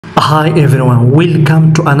Hi everyone,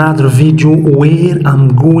 welcome to another video where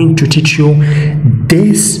I'm going to teach you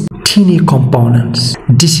these teeny components.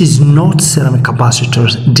 This is not ceramic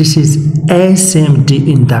capacitors, this is SMD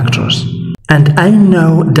inductors. And I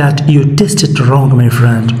know that you tested wrong, my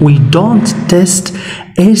friend. We don't test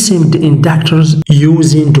SMD inductors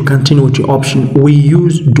using the continuity option. We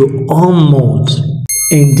use the on mode.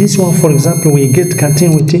 In this one, for example, we get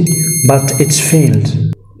continuity, but it's failed.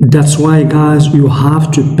 That's why, guys, you have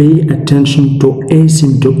to pay attention to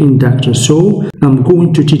SMD inductor. So I'm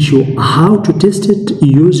going to teach you how to test it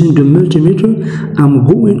using the multimeter. I'm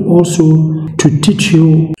going also to teach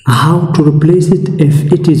you how to replace it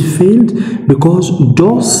if it is failed, because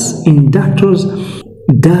those inductors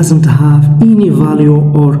doesn't have any value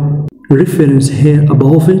or reference here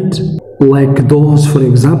above it, like those. For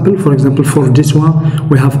example, for this one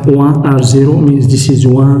we have 1R0, means this is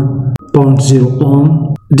 1.0 ohm.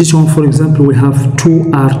 This one, for example, we have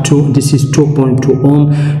 2R2, this is 2.2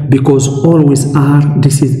 ohm, because always R,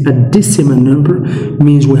 this is a decimal number,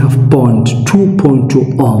 means we have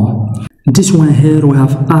 2.2 ohm. This one here we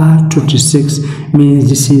have R36, means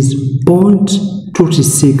this is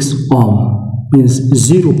 0.36 ohm, means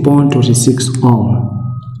 0.36 ohm.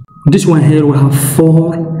 This one here we have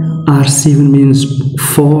 4R7, means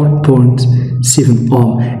 4.7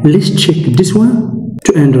 ohm. Let's check this one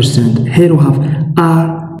to understand. Here we have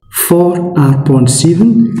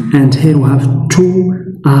R4R.7, and here we have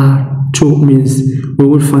 2R2, means we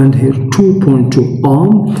will find here 2.2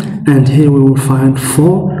 ohm, and here we will find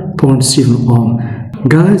 4.7 ohm.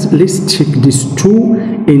 Guys, let's check these two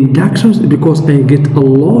inductors, because I get a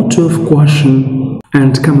lot of question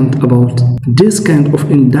and comment about this kind of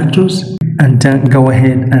inductors, and then go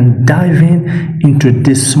ahead and dive into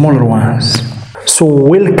these smaller ones. So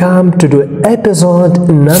welcome to the episode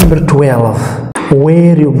number 12,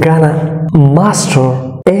 where you're gonna master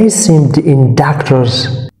SMD inductors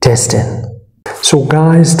testing. So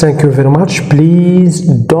guys, thank you very much. Please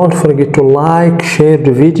don't forget to like, share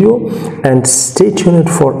the video, and stay tuned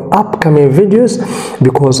for upcoming videos,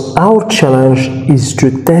 because our challenge is to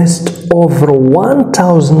test over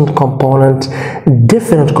 1000 components,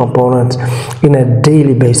 different components, in a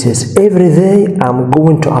daily basis. Every day I'm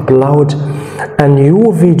going to upload a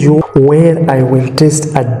new video where I will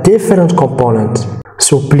test a different component.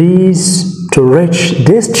 So please, to reach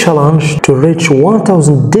this challenge, to reach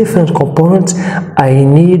 1000 different components, I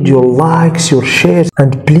need your likes, your shares,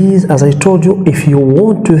 and please, as I told you, if you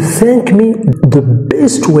want to thank me, the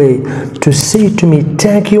best way to say to me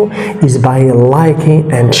thank you is by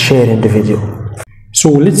liking and sharing the video. So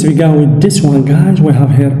let's begin with this one, guys. We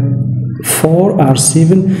have here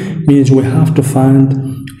 4R7, means we have to find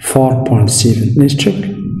 4.7. Let's check,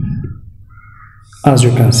 as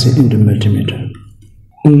you can see in the multimeter.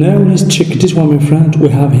 Now let's check this one, my friend. We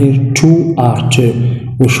have here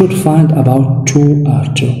 2R2. We should find about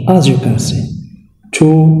 2R2, as you can see,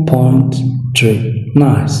 2.3.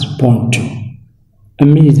 Nice, 0.2.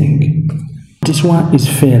 Amazing. This one is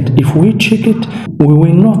failed. If we check it, we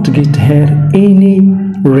will not get here any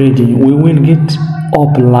reading. We will get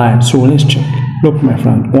up line. So let's check. Look, my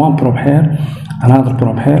friend, one probe here, another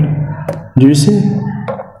probe here. Do you see?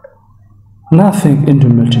 Nothing in the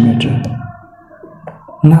multimeter.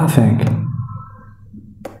 Nothing.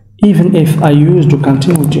 Even if I use the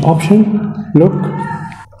continuity option, look,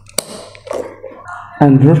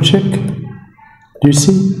 and recheck, do you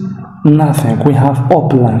see? Nothing. We have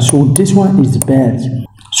upline. So this one is bad.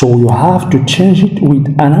 So you have to change it with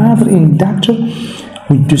another inductor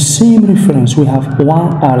with the same reference. We have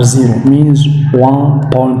 1R0, means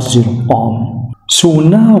 1.0 ohm. So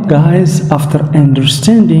now, guys, after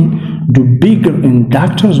understanding the bigger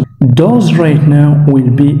inductors, those right now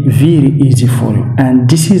will be very easy for you, and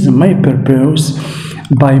this is my purpose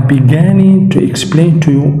by beginning to explain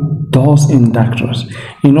to you those inductors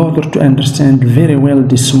in order to understand very well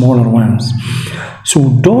the smaller ones.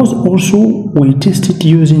 So those also we tested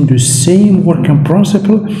using the same working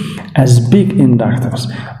principle as big inductors,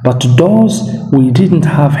 but those we didn't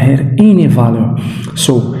have here any value.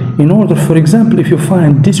 So in order, for example, if you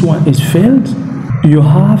find this one is failed, you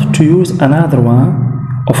have to use another one.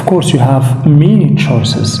 Of course, you have many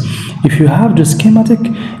choices. If you have the schematic,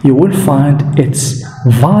 you will find its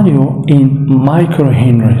value in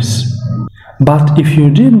microhenries. But if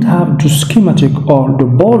you didn't have the schematic or the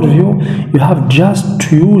board view, you have just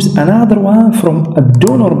to use another one from a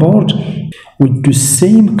donor board with the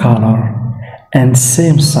same color and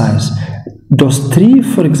same size. Those three,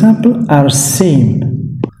 for example, are same.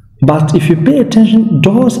 But if you pay attention,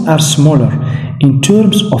 those are smaller in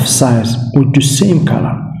terms of size with the same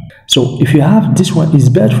color. So if you have this one is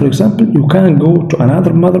bad, for example, you can go to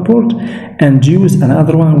another motherboard and use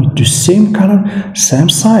another one with the same color, same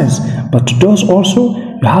size. But those also,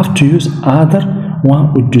 you have to use other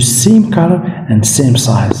one with the same color and same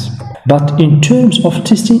size. But in terms of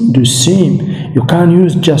testing, the same. You can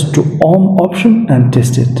use just the ohm option and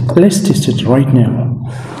test it. Let's test it right now.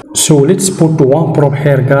 So let's put one probe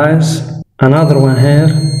here, guys. Another one here.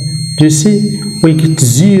 You see, we get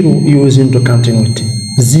 0 using the continuity.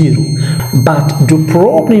 0. But the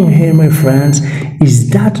problem here, my friends, is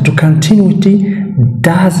that the continuity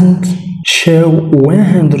doesn't show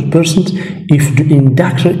 100% if the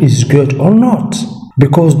inductor is good or not,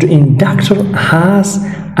 because the inductor has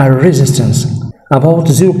a resistance about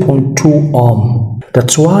 0.2 ohm.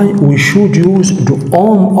 That's why we should use the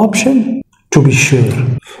ohm option to be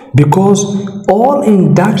sure, because all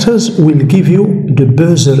inductors will give you the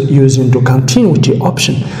buzzer using the continuity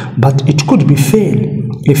option, but it could be fail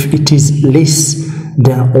if it is less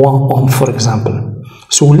than 1 ohm, for example.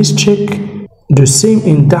 So let's check the same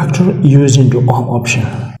inductor using the ohm option.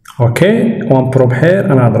 Okay, one probe here,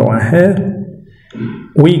 another one here.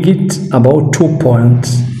 We get about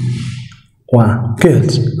 2.1.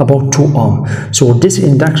 Good, about 2 ohm. So this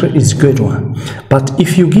inductor is good one. But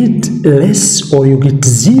if you get less or you get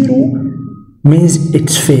 0, means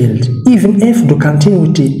it's failed. Even if the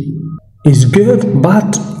continuity is good,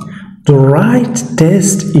 but the right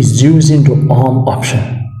test is using the ohm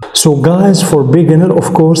option. So guys, for beginner,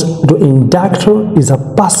 of course, the inductor is a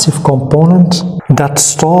passive component that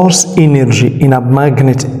stores energy in a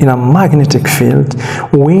magnetic field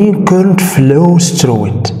when current flows through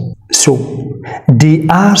it. So they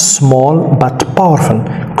are small but powerful,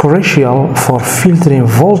 crucial for filtering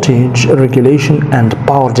voltage regulation and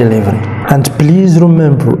power delivery. And please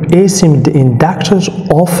remember, SMD inductors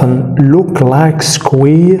often look like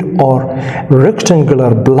square or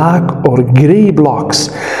rectangular black or gray blocks,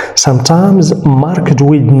 sometimes marked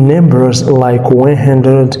with numbers like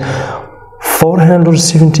 100,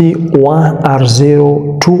 470,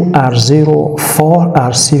 1R0, 2R0,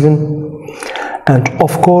 4R7, and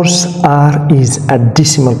of course R is a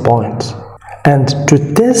decimal point. And to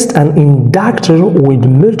test an inductor with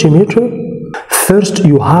multimeter, first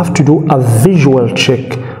you have to do a visual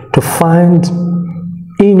check to find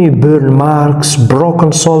any burn marks,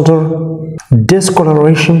 broken solder,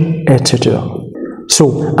 discoloration, etc.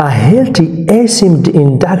 So a healthy SMD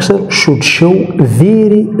inductor should show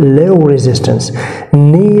very low resistance,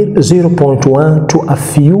 near 0.1 to a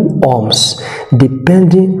few ohms,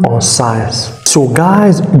 depending on size. So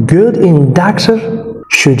guys, good inductor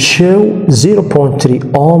should show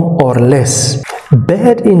 0.3 ohm or less.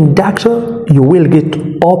 Bad inductor, you will get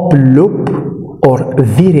up loop or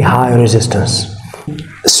very high resistance.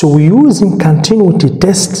 So using continuity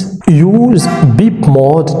test, use beep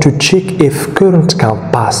mode to check if current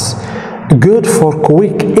can pass. Good for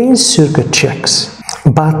quick in-circuit checks.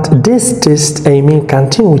 But this test,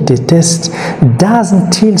 continuity test,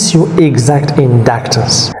 doesn't tell you exact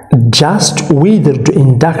inductance, just whether the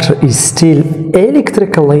inductor is still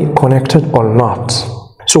electrically connected or not.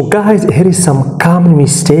 So guys, here is some common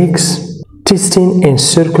mistakes testing in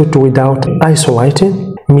circuit without isolating.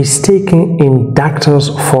 Mistaking inductors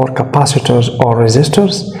for capacitors or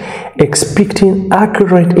resistors, expecting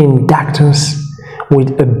accurate inductance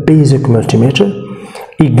with a basic multimeter,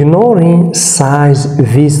 ignoring size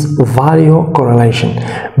with value correlation.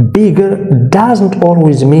 Bigger doesn't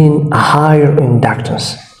always mean higher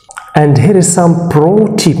inductance. And here is some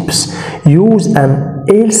pro tips. Use an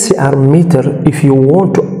LCR meter if you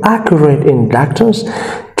want to accurate inductance.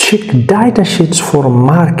 Check datasheets for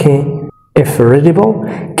marking if readable.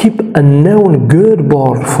 Keep a known good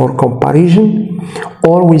board for comparison.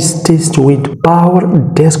 Always test with power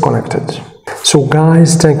disconnected. So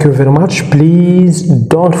guys, thank you very much. Please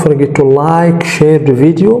don't forget to like, share the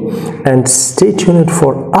video, and stay tuned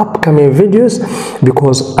for upcoming videos,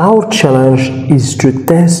 because our challenge is to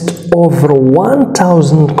test over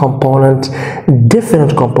 1000 components,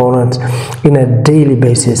 different components, in a daily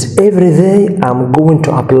basis. Every day I'm going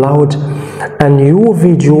to upload a new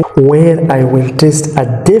video where I will test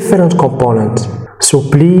a different component. So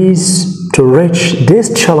please, to reach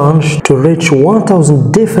this challenge, to reach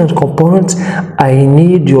 1000 different components, I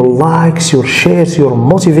need your likes, your shares, your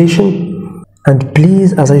motivation. And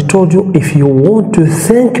please, as I told you, if you want to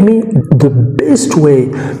thank me, the best way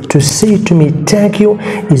to say to me thank you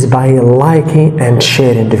is by liking and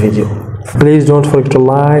sharing the video. Please don't forget to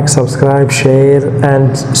like, subscribe, share,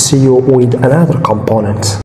 and see you with another component.